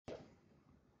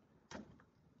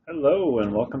Hello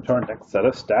and welcome to our next set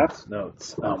of stats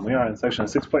notes. We are in section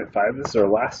 6.5. This is our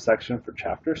last section for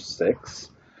chapter 6.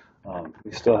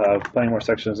 We still have plenty more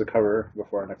sections to cover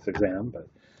before our next exam, but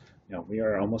we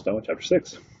are almost done with chapter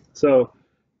 6. So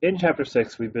in chapter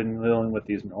 6, we've been dealing with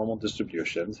these normal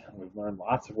distributions. We've learned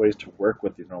lots of ways to work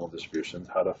with these normal distributions,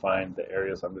 how to find the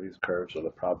areas under these curves or the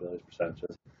probability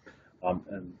percentages.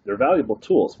 And they're valuable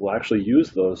tools. We'll actually use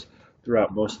those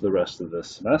throughout most of the rest of this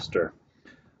semester.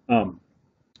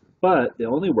 But they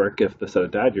only work if the set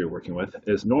of data you're working with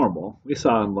is normal. We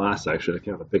saw in the last section, if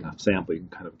you have a big enough sample, you can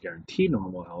kind of guarantee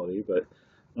normality, but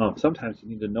sometimes you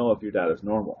need to know if your data is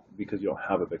normal because you don't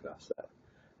have a big enough set.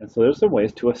 And so there's some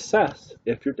ways to assess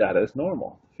if your data is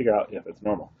normal, figure out if it's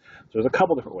normal. So there's a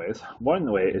couple different ways.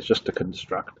 One way is just to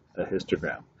construct a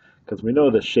histogram because we know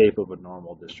the shape of a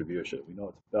normal distribution. We know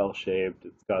it's bell-shaped,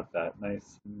 it's got that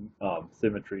nice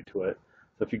symmetry to it.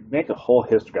 So if you make a whole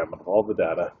histogram of all the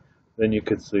data, then you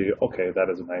could see, okay, that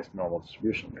is a nice normal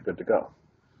distribution. You're good to go.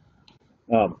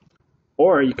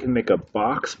 Or you can make a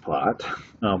box plot.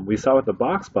 We saw with the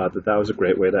box plot that was a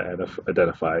great way to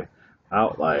identify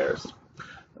outliers.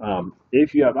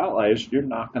 If you have outliers, you're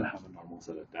not going to have a normal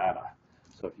set of data.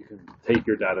 So if you can take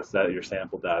your data set, your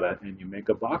sample data, and you make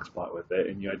a box plot with it,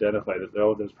 and you identify that,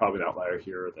 oh, there's probably an outlier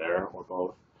here or there, or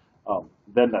both,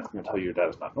 then that's going to tell you your data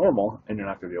is not normal, and you're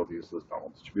not going to be able to use those normal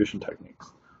distribution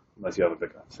techniques unless you have a big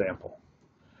enough sample.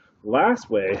 The last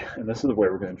way, and this is the way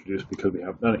we're going to introduce because we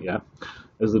haven't done it yet,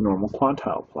 is the normal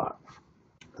quantile plot.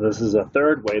 So this is a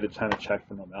third way to kind of check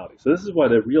for normality. So this is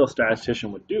what a real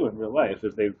statistician would do in real life,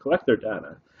 is they would collect their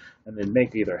data and they'd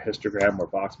make either a histogram or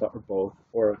box plot or both,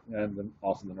 and then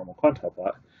also the normal quantile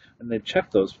plot, and they'd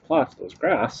check those plots, those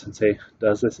graphs, and say,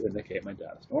 does this indicate my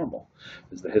data is normal?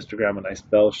 Is the histogram a nice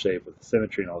bell shape with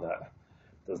symmetry and all that?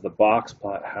 Does the box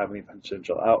plot have any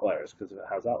potential outliers? Because if it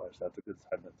has outliers, that's a good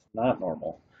sign that it's not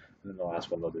normal. And then the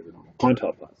last one, they'll do the normal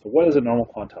quantile plot. So what is a normal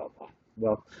quantile plot?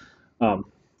 Well,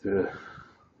 to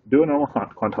do a normal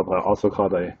quantile plot, also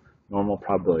called a normal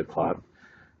probability plot,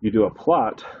 you do a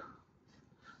plot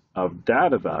of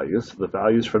data values, the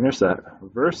values from your set,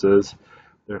 versus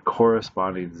their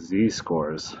corresponding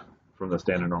z-scores from the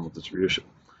standard normal distribution.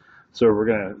 So we're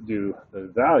going to do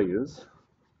the values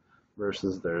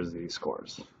versus their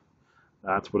z-scores.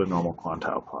 That's what a normal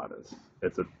quantile plot is.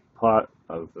 It's a plot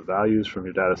of the values from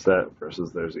your data set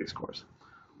versus their z-scores.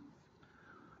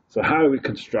 So how do we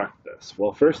construct this?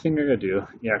 Well, first thing you're going to do,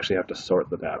 you actually have to sort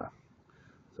the data.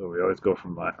 So we always go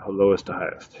from lowest to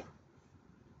highest.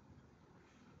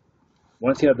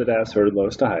 Once you have the data sorted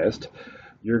lowest to highest,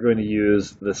 you're going to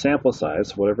use the sample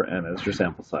size, whatever n is your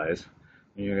sample size,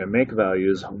 and you're going to make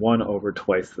values 1 over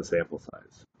twice the sample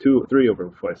size, 3 over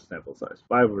twice the sample size,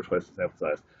 5 over twice the sample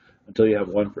size, until you have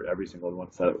 1 for every single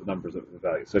one set of numbers of the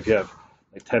values. So if you have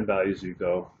like 10 values, you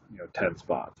go 10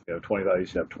 spots. If you have 20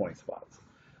 values, you have 20 spots.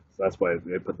 So that's why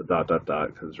they put the ...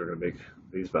 because we're going to make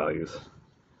these values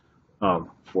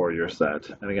for your set.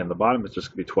 And again, the bottom is just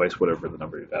going to be twice whatever the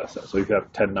number of your data set. So if you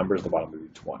have 10 numbers, the bottom would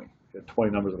be 20. If you have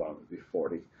 20 numbers, the bottom would be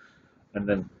 40. And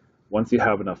then once you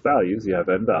have enough values, you have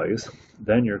n values,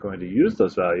 then you're going to use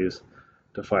those values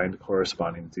to find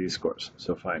corresponding z-scores.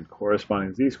 So find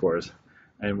corresponding z-scores,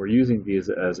 and we're using these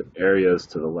as areas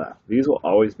to the left. These will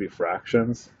always be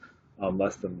fractions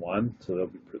less than 1,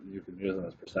 so you can use them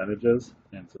as percentages,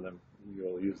 and so then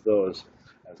you'll use those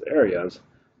as areas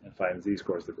and find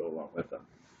z-scores that go along with them.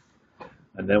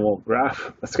 And then we'll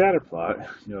graph a scatter plot,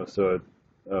 so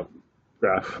a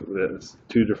graph with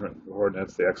 2 different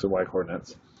coordinates, the x and y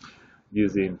coordinates,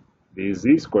 using these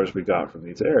z-scores we got from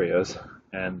these areas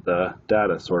and the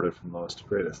data sorted from lowest to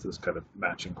greatest, this kind of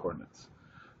matching coordinates.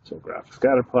 So graph a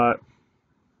scatter plot,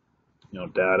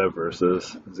 data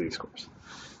versus z-scores.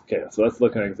 Okay, so let's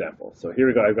look at an example. So here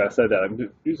we go. I've got a set of data.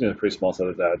 I'm using a pretty small set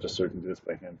of data just so we can do this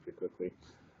by hand pretty quickly.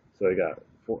 So I got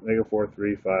 -4,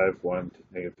 3, 5, 1,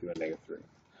 -2, and -3.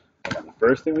 And then the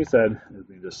first thing we said is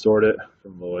we need to sort it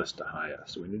from lowest to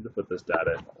highest. So we need to put this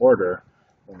data in order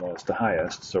from lowest to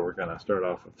highest. So we're going to start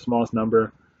off with the smallest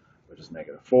number, which is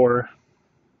 -4.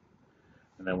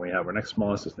 And then we have our next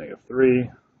smallest is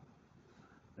 -3.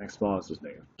 Next smallest is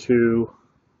 -2.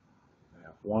 We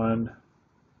have 1,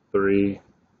 3,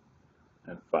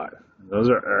 and 5. And those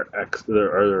are our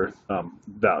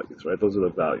values, right? Those are the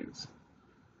values.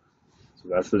 So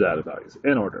that's the data values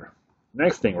in order.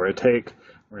 Next thing we're going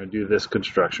to do this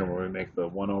construction where we make the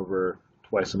 1 over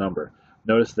twice a number.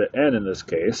 Notice the n in this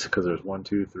case, because there's 1,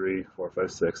 2, 3, 4, 5,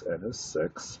 6, n is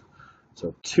 6.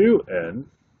 So 2n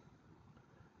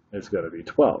is going to be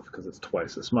 12 because it's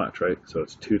twice as much, right? So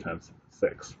it's 2 times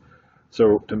 6.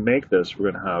 So to make this,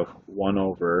 we're going to have 1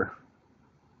 over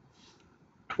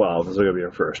 12. This is going to be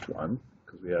our first one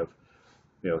because we have,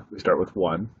 we start with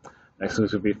 1. Next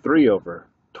one's going to be 3 over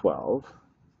 12.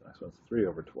 Next one's 3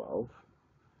 over 12.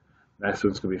 Next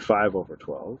one's going to be 5 over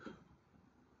 12.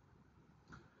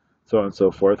 So on and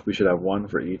so forth. We should have 1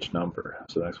 for each number.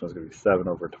 So the next one's going to be 7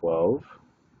 over 12.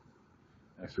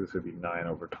 Next one's going to be 9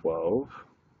 over 12.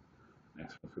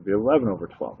 Next one's going to be 11 over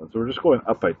 12. And so we're just going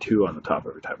up by 2 on the top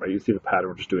every time, right? You see the pattern,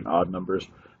 we're just doing odd numbers.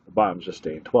 The bottom's just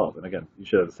staying 12. And again, you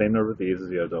should have the same number of these as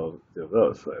you have those.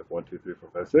 So I have 1, 2, 3, 4,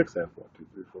 5, 6. I have 1, 2,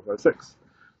 3, 4, 5, 6.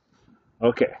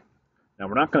 Okay. Now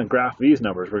we're not going to graph these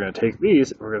numbers. We're going to take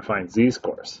these and we're going to find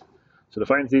z-scores. So to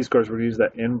find z-scores, we're going to use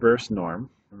that inverse norm.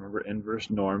 Remember, inverse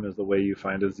norm is the way you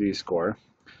find a z-score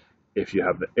if you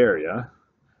have the area.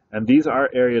 And these are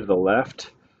area to the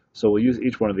left, so we'll use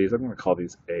each one of these. I'm going to call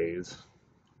these A's.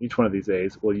 Each one of these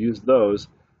A's, we'll use those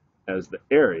as the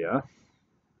area.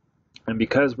 And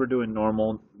because we're doing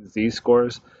normal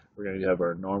z-scores, we're going to have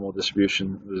our normal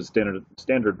distribution, the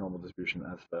standard normal distribution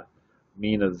as the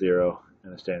mean of 0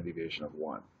 and a standard deviation of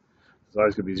 1. It's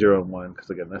always going to be 0 and 1 because,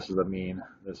 again, this is the mean,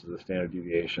 this is the standard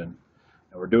deviation.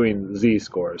 And we're doing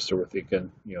z-scores, so we're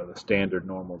thinking, the standard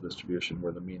normal distribution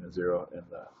where the mean is 0 and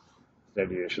the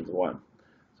standard deviation is 1.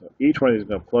 So each one of these is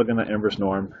going to plug in the inverse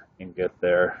norm and get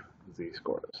their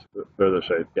z-scores. Their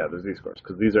z-scores,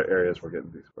 because these are areas we're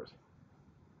getting z-scores.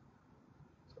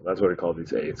 So that's what we call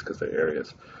these A's, because they're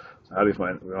areas. So how do we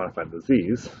find, we want to find the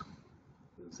z's.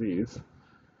 The z's.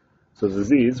 So the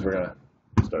z's, we're going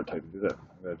to start typing these in.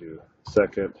 I'm going to do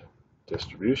second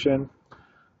distribution.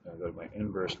 I'm going to go to my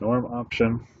inverse norm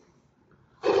option.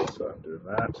 So I'm doing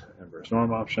that, inverse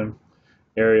norm option.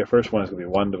 Area, first one is going to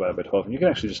be 1 divided by 12. And you can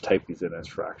actually just type these in as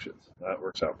fractions. That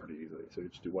works out pretty easily. So you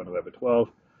just do 1 divided by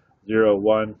 12, 0,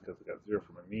 1, because we got 0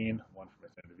 for my mean, 1 for my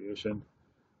standard deviation.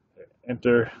 Hit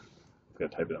enter. I'm going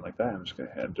to type it in like that. I'm just going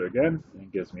to hit enter again, and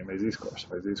it gives me my z-score. So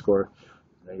my z-score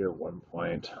is negative 1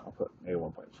 point, I'll put negative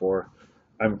 1.4.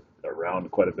 I'm around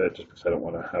quite a bit just because I don't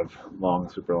want to have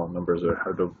super long numbers that are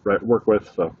hard to work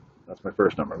with. So that's my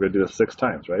first number. I'm going to do this 6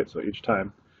 times, right? So each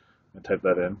time I'm going to type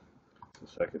that in. So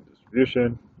second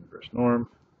distribution, inverse norm.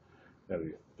 Going to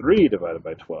be 3 divided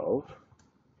by 12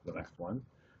 for the next one.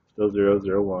 Still 0,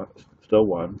 0, 1, still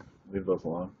 1. Leave those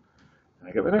alone. And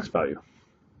I get my next value,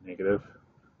 negative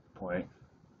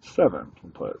 0.7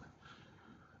 input.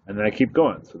 And then I keep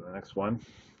going. So the next one,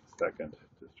 second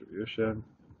distribution,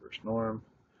 inverse norm.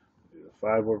 Do the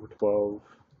 5 over 12,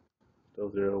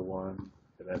 still 0, 1,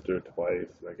 hit enter twice,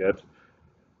 and I get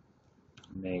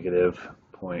negative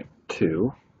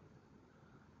 0.2.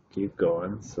 Keep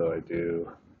going, so I do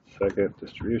second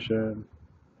distribution,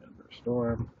 inverse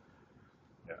norm.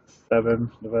 Yeah,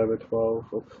 7 divided by 12.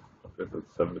 Oops, okay,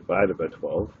 that's 7 divided by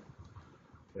 12.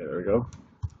 Okay, there we go.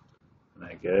 And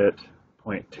I get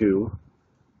 0.2.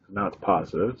 Now it's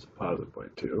positive, it's positive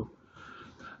 0.2.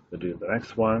 So do the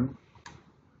next one.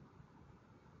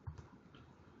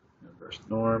 Inverse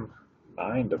norm,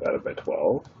 9 divided by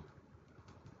 12.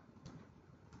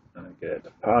 And I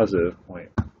get positive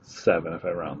 0.7 if I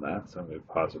round that, so I'm going to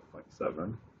do positive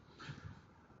 0.7.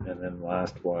 And then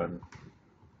last one,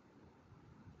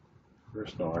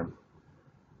 inverse norm,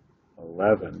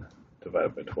 11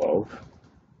 divided by 12.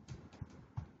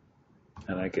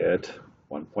 And I get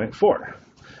 1.4.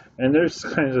 And there's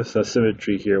kind of a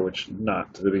symmetry here, which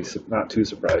not too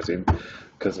surprising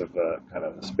because of kind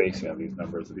of the spacing of these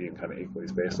numbers being kind of equally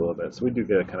spaced a little bit. So we do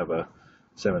get a kind of a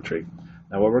symmetry.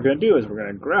 Now what we're going to do is we're going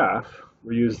to graph.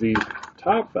 We use these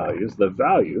top values, the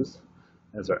values,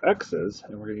 as our x's,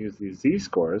 and we're going to use these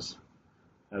z-scores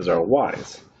as our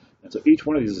y's. And so each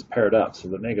one of these is paired up. So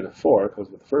the negative 4 goes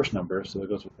with the first number, so it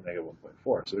goes with the negative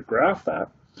 1.4. So to graph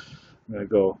that, I'm going to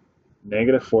go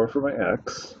negative 4 for my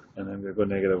x, and then I'm going to go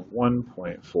negative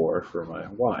 1.4 for my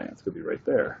y. It's going to be right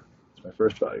there. It's my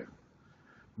first value.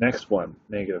 Next one,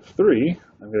 negative 3,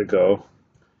 I'm going to go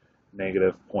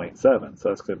negative 0.7. So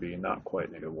that's going to be not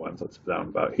quite negative 1, so it's down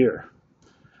about here.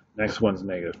 Next one's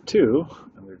negative 2.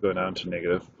 I'm going to go down to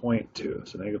negative 0.2.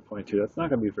 So negative 0.2, that's not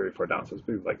going to be very far down, so it's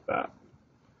going to be like that.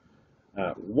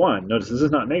 1, notice this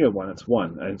is not negative 1, it's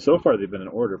 1. And so far they've been in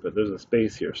order, but there's a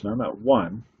space here. So now I'm at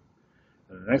 1.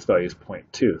 And the next value is 0.2,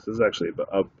 so this is actually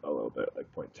up a little bit, like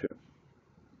 0.2.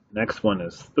 Next one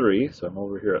is 3, so I'm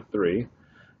over here at 3,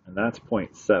 and that's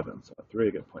 0.7. So at 3,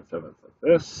 I get 0.7, it's like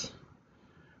this.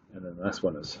 And then the next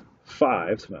one is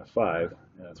 5, so I'm at 5,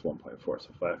 and that's 1.4. So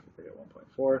 5, I get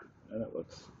 1.4, and it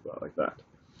looks about like that.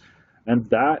 And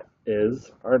that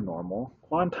is our normal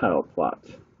quantile plot.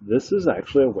 This is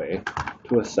actually a way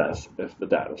to assess if the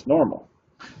data is normal.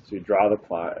 So you draw the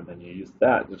plot, and then you use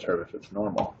that to determine if it's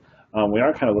normal. We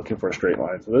are kind of looking for a straight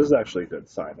line, so this is actually a good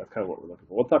sign. That's kind of what we're looking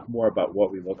for. We'll talk more about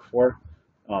what we look for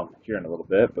here in a little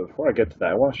bit, but before I get to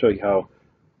that, I want to show you how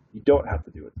you don't have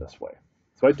to do it this way.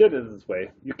 So I did it this way.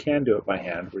 You can do it by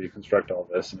hand, where you construct all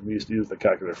this, and we used to use the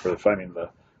calculator for finding the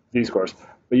z-scores,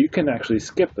 but you can actually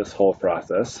skip this whole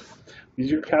process because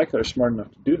your calculator is smart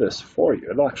enough to do this for you.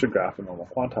 It'll actually graph a normal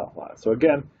quantile plot. So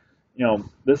again,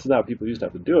 this is how people used to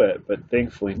have to do it, but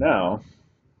thankfully now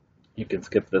you can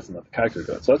skip this and let the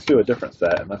calculator do it. So let's do a different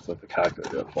set and let's let the calculator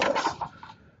do it for us.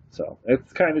 So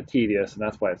it's kind of tedious, and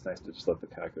that's why it's nice to just let the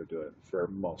calculator do it for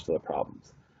most of the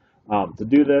problems. To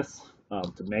do this,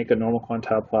 to make a normal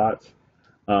quantile plot,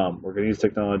 we're going to use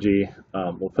technology.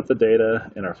 We'll put the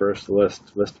data in our first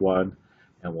list, list 1,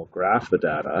 and we'll graph the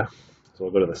data. So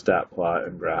we'll go to the stat plot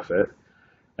and graph it.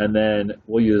 And then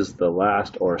we'll use the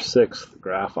last or sixth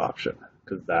graph option,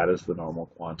 because that is the normal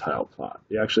quantile plot.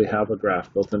 You actually have a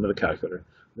graph built into the calculator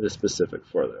that is specific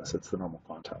for this. It's the normal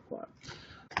quantile plot.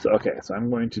 So okay, so I'm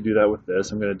going to do that with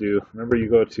this. I'm going to do, remember you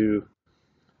go to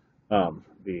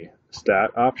the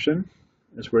stat option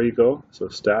is where you go. So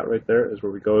stat right there is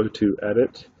where we go to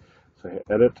edit. So I hit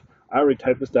edit. I already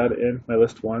typed this data in my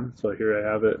list 1, so here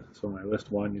I have it. So my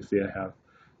list 1, you see I have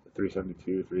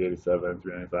 372, 387,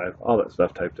 395, all that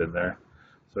stuff typed in there.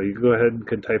 So you can go ahead and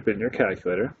can type in your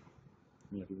calculator.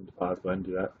 You can pause, go ahead and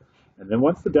do that. And then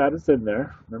once the data's in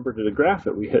there, remember to graph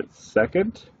it, we hit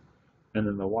second, and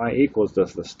then the y equals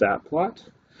does the stat plot.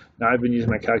 Now I've been using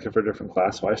my calculator for a different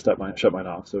class, so I shut mine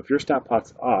off. So if your stat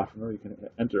plot's off, remember you can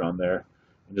hit enter on there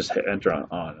and just hit enter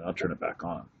on, and I'll turn it back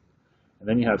on. And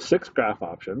then you have 6 graph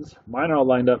options. Mine are all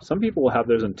lined up. Some people will have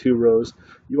theirs in 2 rows.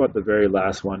 You want the very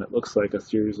last one. It looks like a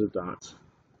series of dots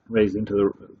raising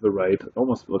to the right. It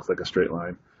almost looks like a straight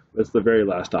line. But it's the very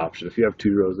last option. If you have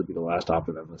 2 rows, it'd be the last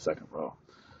option in the second row.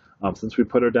 Since we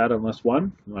put our data on list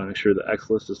 1, we want to make sure the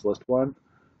X list is list 1.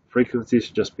 Frequency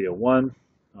should just be a 1.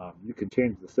 You can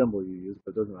change the symbol you use,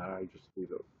 but it doesn't matter. I just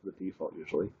leave it the default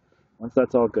usually. Once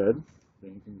that's all good,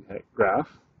 then you can hit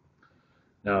graph.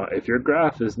 Now, if your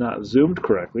graph is not zoomed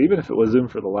correctly, even if it was zoomed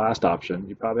for the last option,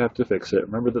 you probably have to fix it.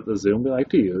 Remember that the zoom we like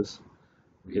to use,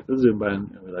 we hit the zoom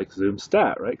button, and we like zoom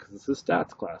stat, right? Because this is stats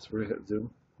class. We're going to hit zoom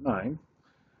 9,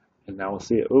 and now we'll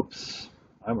see it. Oops,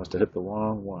 I must have hit the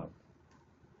wrong one.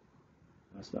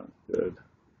 That's not good.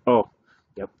 Oh,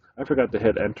 yep, I forgot to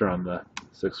hit enter on the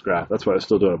 6th graph. That's why I was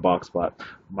still doing a box plot.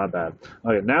 My bad.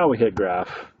 Okay, now we hit graph,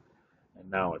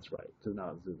 and now it's right, because now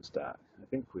it's zoom stat. I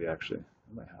think we actually,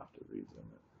 I might have to rezoom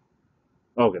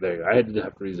it. Okay, there you go. I had to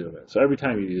have to rezoom it. So every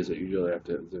time you use it, you usually have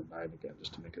to zoom 9 again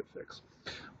just to make it fix.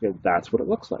 Okay, that's what it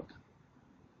looks like.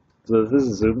 So this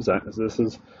is zoom stat. So this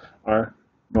is our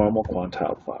normal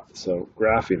quantile plot. So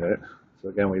graphing it. So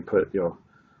again, we put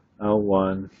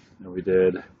L1, and we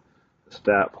did the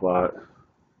stat plot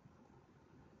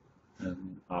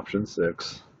and option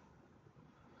 6.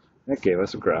 It gave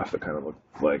us a graph that kind of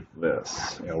looked like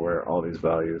this, where all these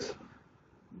values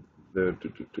and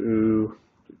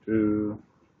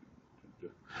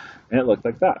it looked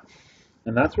like that.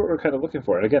 And that's what we're kind of looking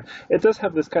for. And again, it does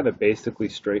have this kind of basically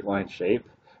straight line shape,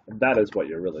 and that is what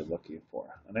you're really looking for.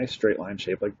 A nice straight line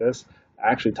shape like this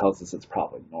actually tells us it's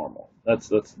probably normal. That's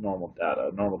normal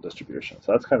data, normal distribution.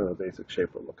 So that's kind of the basic shape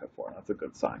we're looking for, and that's a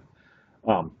good sign.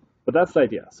 But that's the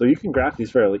idea. So you can graph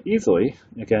these fairly easily.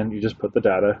 Again, you just put the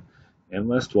data in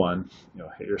list 1,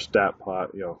 hit your stat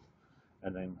plot,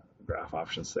 and then graph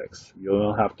option 6.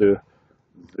 You'll have to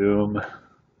zoom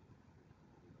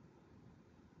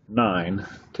 9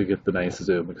 to get the nice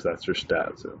zoom, because that's your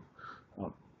stat zoom.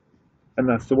 And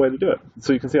that's the way to do it.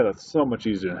 So you can see how that's so much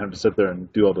easier than having to sit there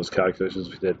and do all those calculations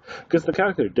we did, because the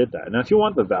calculator did that. Now if you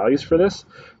want the values for this,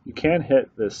 you can hit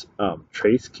this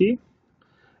trace key,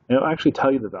 and it'll actually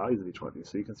tell you the values of each one of these.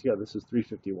 So you can see how this is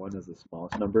 351 is the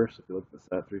smallest number. So if you look at this,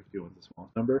 351 is the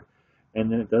smallest number. And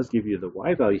then it does give you the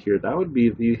y value here. That would be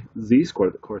the z-score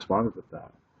that corresponded with that.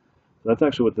 So that's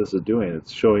actually what this is doing.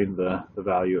 It's showing the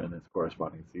value and its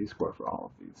corresponding z-score for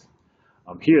all of these.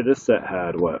 Here, this set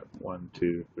had what? 1,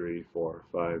 2, 3, 4,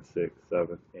 5, 6,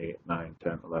 7, 8, 9,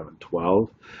 10, 11, 12.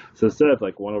 So instead of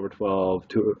like 1 over 12,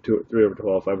 3 over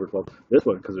 12, 5 over 12, this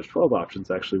one, because there's 12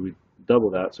 options, actually we double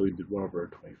that. So we did 1 over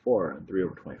 24 and 3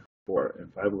 over 24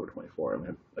 and 5 over 24, and we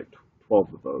had like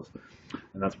 12 of those.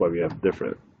 And that's why we have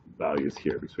different values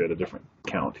here, because we had a different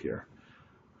count here.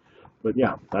 But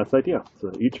yeah, that's the idea.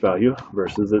 So each value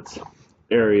versus its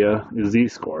area is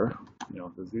z-score,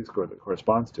 the z-score that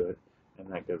corresponds to it,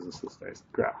 and that gives us this nice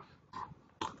graph.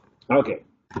 Okay,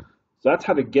 so that's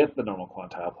how to get the normal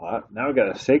quantile plot. Now we've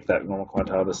got to take that normal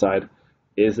quantile, decide,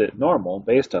 is it normal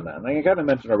based on that? And I kind of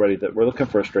mentioned already that we're looking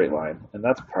for a straight line, and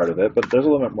that's part of it, but there's a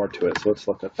little bit more to it. So let's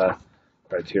look at the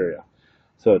criteria.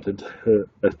 So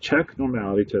to check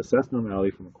normality, to assess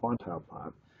normality from a quantile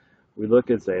plot, we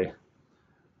look at, say,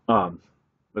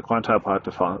 the quantile plot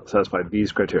to satisfy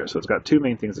these criteria. So it's got two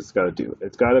main things it's got to do.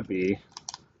 It's got to be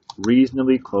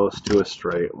reasonably close to a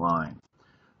straight line.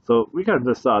 So we kind of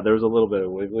just saw there was a little bit of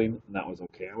wiggling, and that was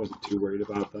okay. I wasn't too worried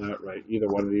about that, right? Either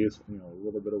one of these, a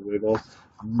little bit of wiggle.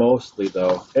 Mostly,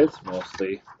 though, it's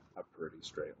mostly a pretty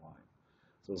straight line.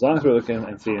 So as long as we're looking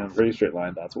and seeing a pretty straight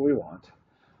line, that's what we want.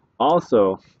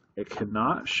 Also, it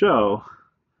cannot show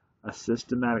a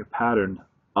systematic pattern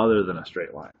other than a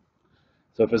straight line.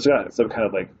 So if it's got some kind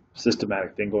of like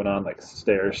systematic thing going on, like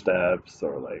stair steps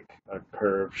or like a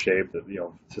curve shape that,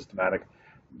 systematic,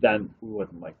 then we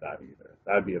wouldn't like that either.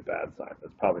 That'd be a bad sign.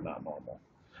 That's probably not normal.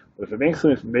 But if it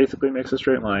basically makes a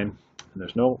straight line and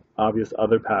there's no obvious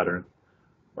other pattern,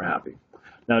 we're happy.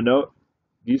 Now note,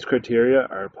 these criteria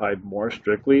are applied more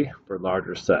strictly for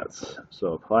larger sets.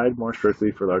 So applied more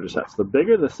strictly for larger sets. The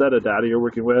bigger the set of data you're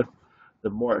working with,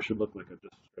 the more it should look like a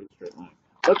just straight line.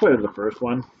 That's why the first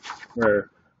one,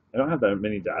 where I don't have that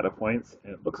many data points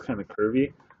and it looks kind of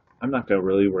curvy, I'm not going to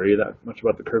really worry that much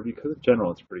about the curvy because in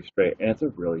general it's pretty straight and it's a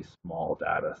really small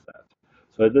data set.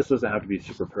 So this doesn't have to be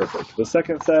super perfect. The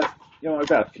second set, I've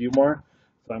got a few more,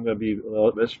 so I'm going to be a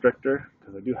little bit stricter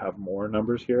because I do have more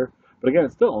numbers here. But again,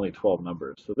 it's still only 12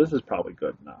 numbers, so this is probably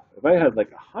good enough. If I had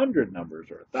like 100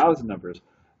 numbers or 1,000 numbers,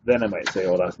 then I might say,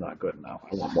 well, that's not good enough.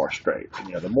 I want more straight.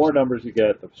 And, the more numbers you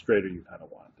get, the straighter you kind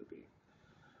of want it to be.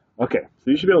 Okay,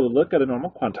 so you should be able to look at a normal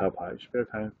quantile plot. You should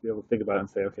be able to think about it and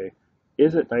say, okay,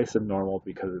 is it nice and normal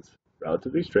because it's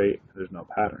relatively straight and there's no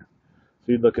pattern?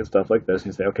 So you'd look at stuff like this and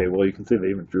you say, okay, well, you can see they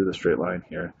even drew the straight line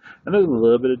here. And there's a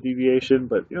little bit of deviation,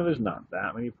 but, there's not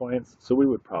that many points, so we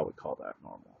would probably call that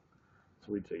normal.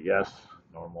 So we'd say yes,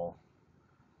 normal,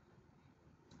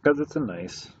 because it's a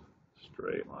nice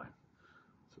straight line.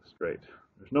 It's straight.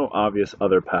 There's no obvious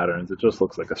other patterns. It just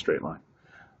looks like a straight line.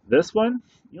 This one,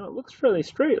 it looks fairly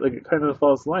straight, like it kind of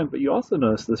follows the line, but you also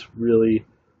notice this really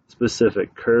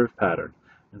specific curve pattern.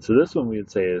 And so this one we would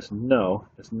say is no,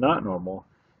 it's not normal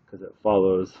because it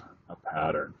follows a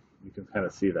pattern. You can kind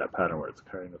of see that pattern where it's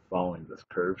kind of following this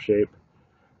curve shape.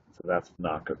 So that's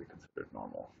not going to be considered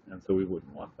normal. And so we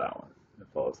wouldn't want that one. It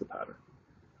follows the pattern.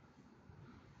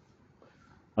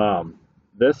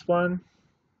 This one,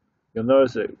 you'll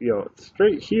notice that it's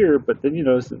straight here, but then you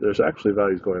notice that there's actually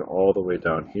values going all the way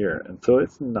down here, and so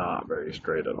it's not very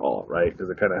straight at all, right?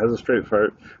 Because it kind of has a straight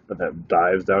part, but that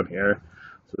dives down here.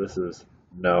 So this is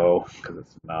no, because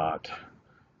it's not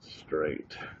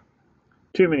straight.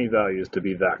 Too many values to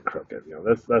be that crooked.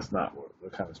 That's not the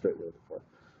kind of straight we're looking for.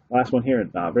 Last one here,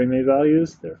 not very many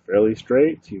values. They're fairly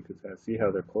straight. So you can kind of see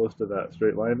how they're close to that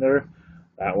straight line there.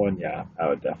 That one, yeah, that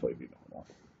would definitely be normal.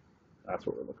 That's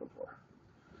what we're looking for.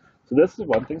 So this is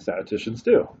one thing statisticians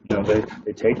do.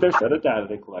 They take their set of data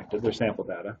they collected, their sample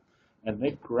data, and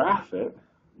they graph it.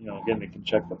 Again, they can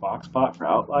check the box plot for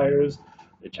outliers.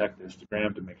 They check the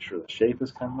histogram to make sure the shape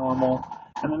is kind of normal.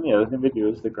 And then the other thing they do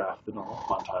is they graph the normal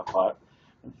quantile plot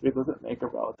and see, does it make a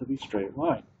relatively straight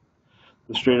line?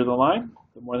 The straighter the line,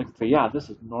 the more they can say, yeah, this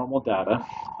is normal data.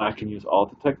 I can use all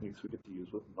the techniques we get to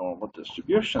use with normal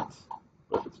distributions.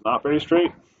 But if it's not very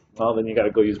straight, well, then you got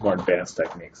to go use more advanced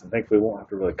techniques. And thankfully, we won't have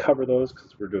to really cover those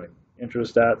because we're doing intro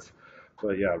stats.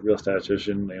 But yeah, real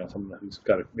statistician, someone who's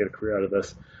got to get a career out of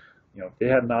this, if they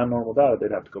had non-normal data,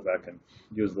 they'd have to go back and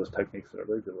use those techniques that are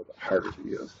really a little bit harder to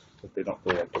use, but they don't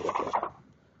really like to look at.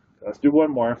 So let's do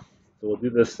one more. So we'll do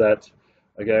this set.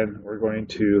 Again, we're going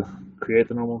to create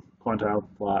the normal quantile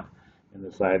plot and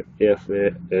decide if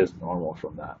it is normal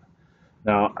from that.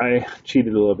 Now, I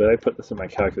cheated a little bit. I put this in my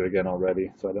calculator again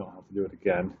already, so I don't have to do it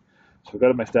again. So go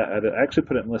to my stat edit. I actually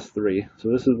put it in list 3. So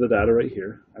this is the data right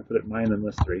here. I put mine in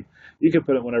list 3. You can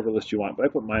put it in whatever list you want, but I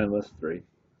put mine in list 3.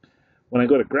 When I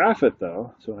go to graph it,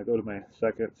 though, so when I go to my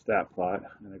second stat plot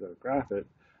and I go to graph it,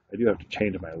 I do have to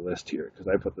change my list here because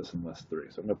I put this in list 3.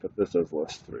 So I'm going to put this as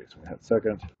list 3. So we had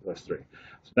second, list 3.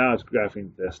 So now it's graphing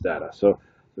this data. So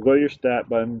go to your stat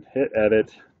button, hit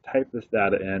edit, type this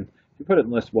data in. If you put it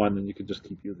in list 1, then you can just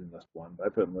keep using list 1. But I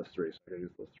put it in list 3, so I got to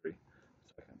use list 3.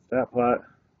 Second stat plot.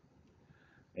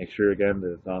 Make sure again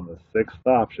that it's on the 6th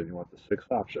option. You want the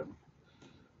 6th option.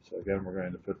 So again, we're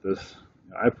going to put this.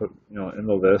 I put in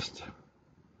the list,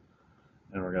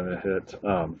 and we're going to hit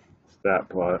stat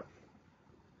plot,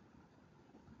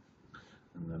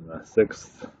 and then the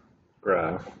 6th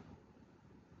graph,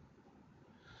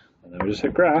 and then we just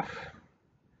hit graph.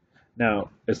 Now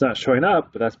it's not showing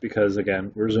up, but that's because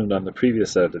again we're zoomed on the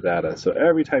previous set of the data. So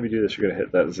every time you do this, you're going to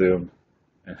hit that zoom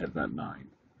and hit that 9.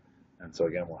 And so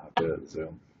again, we'll have to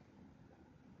zoom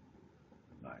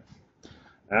 9.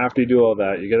 After you do all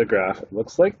that, you get a graph. It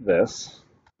looks like this.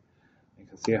 You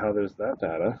can see how there's that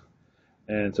data.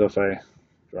 And so if I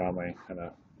draw my kind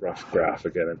of rough graph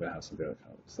again, I'm going to have something that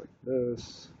kind of looks like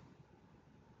this.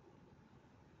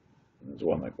 There's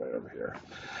one like right over here.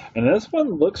 And this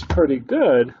one looks pretty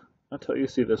good until you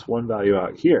see this one value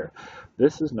out here.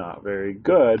 This is not very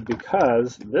good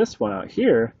because this one out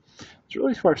here is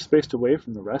really far spaced away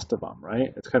from the rest of them,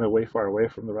 right? It's kind of way far away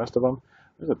from the rest of them.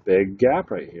 There's a big gap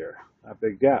right here, that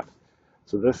big gap.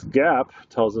 So this gap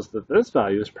tells us that this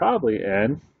value is probably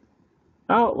an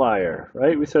outlier,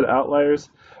 right? We said outliers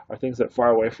are things that are far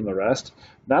away from the rest.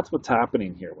 That's what's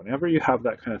happening here. Whenever you have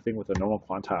that kind of thing with a normal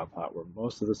quantile plot where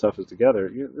most of the stuff is together,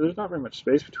 there's not very much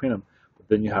space between them, but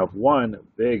then you have one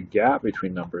big gap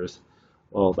between numbers,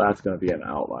 well, that's going to be an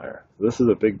outlier. So this is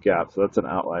a big gap, so that's an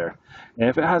outlier. And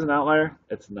if it has an outlier,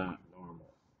 it's not normal.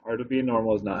 Part of being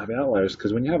normal is not having outliers,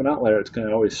 because when you have an outlier, it's going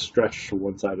to always stretch to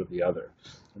one side or the other.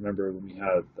 Remember when we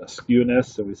had the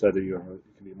skewness, and we said that you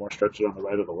can be more stretched on the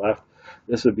right or the left.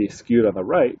 This would be skewed on the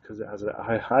right because it has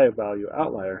a high value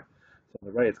outlier. So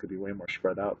on the right, it's going to be way more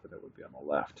spread out than it would be on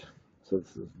the left. So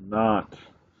this is not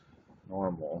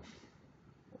normal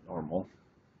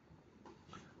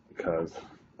because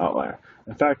outlier.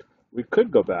 In fact, we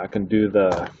could go back and do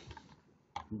the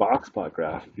box plot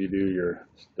graph. If you do your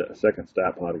second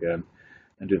stat plot again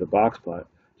and do the box plot,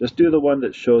 just do the one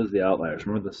that shows the outliers.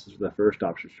 Remember, this is the first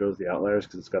option, shows the outliers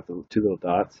because it's got the two little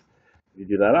dots. If you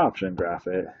do that option, graph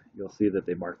it, you'll see that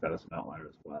they mark that as an outlier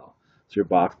as well. So your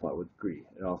box plot would agree.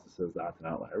 It also says that's an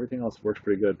outlier. Everything else works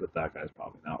pretty good, but that guy's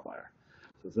probably an outlier.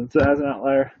 So since it has an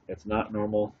outlier, it's not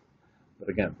normal. But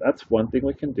again, that's one thing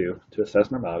we can do to assess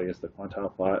normality is the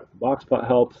quantile plot. The box plot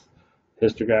helps.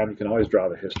 Histogram, you can always draw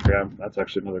the histogram. That's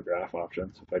actually another graph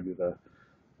option. So if I do the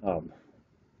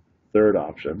third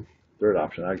option,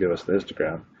 that'll give us the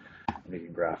histogram. And you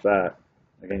can graph that.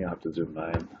 Again, you'll have to zoom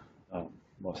in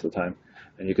most of the time.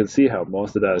 And you can see how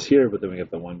most of that is here, but then we get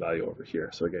the one value over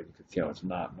here. So again, you can see how it's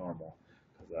not normal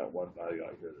because that one value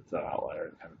out here, that's that outlier,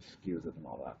 it kind of skews it and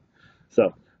all that.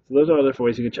 So those are other different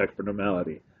ways you can check for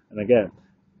normality. And again,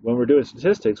 when we're doing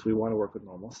statistics, we want to work with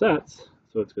normal sets.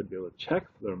 So it's good to be able to check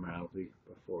for normality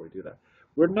before we do that.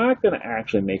 We're not going to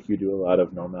actually make you do a lot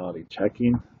of normality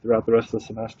checking throughout the rest of the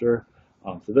semester.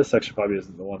 So this section probably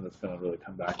isn't the one that's going to really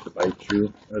come back to bite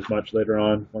you as much later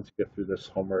on. Once you get through this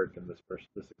homework and this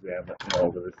exam that's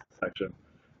over this section,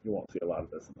 you won't see a lot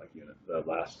of this in like the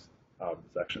last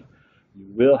section. You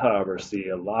will, however, see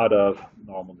a lot of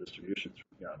normal distributions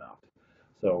from here on out.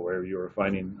 So where you were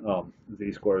finding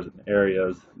z-scores in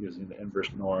areas using the inverse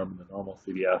norm and the normal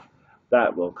CDF,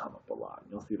 that will come up a lot.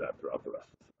 You'll see that throughout the rest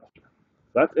of the semester.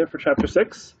 So that's it for Chapter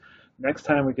 6. Next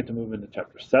time we get to move into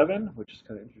Chapter 7, which is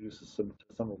kind of introduces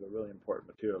some of the really important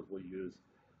materials we'll use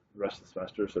the rest of the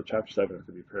semester. So Chapter 7 is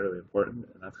going to be fairly important,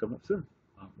 and that's coming up soon.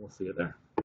 We'll see you there.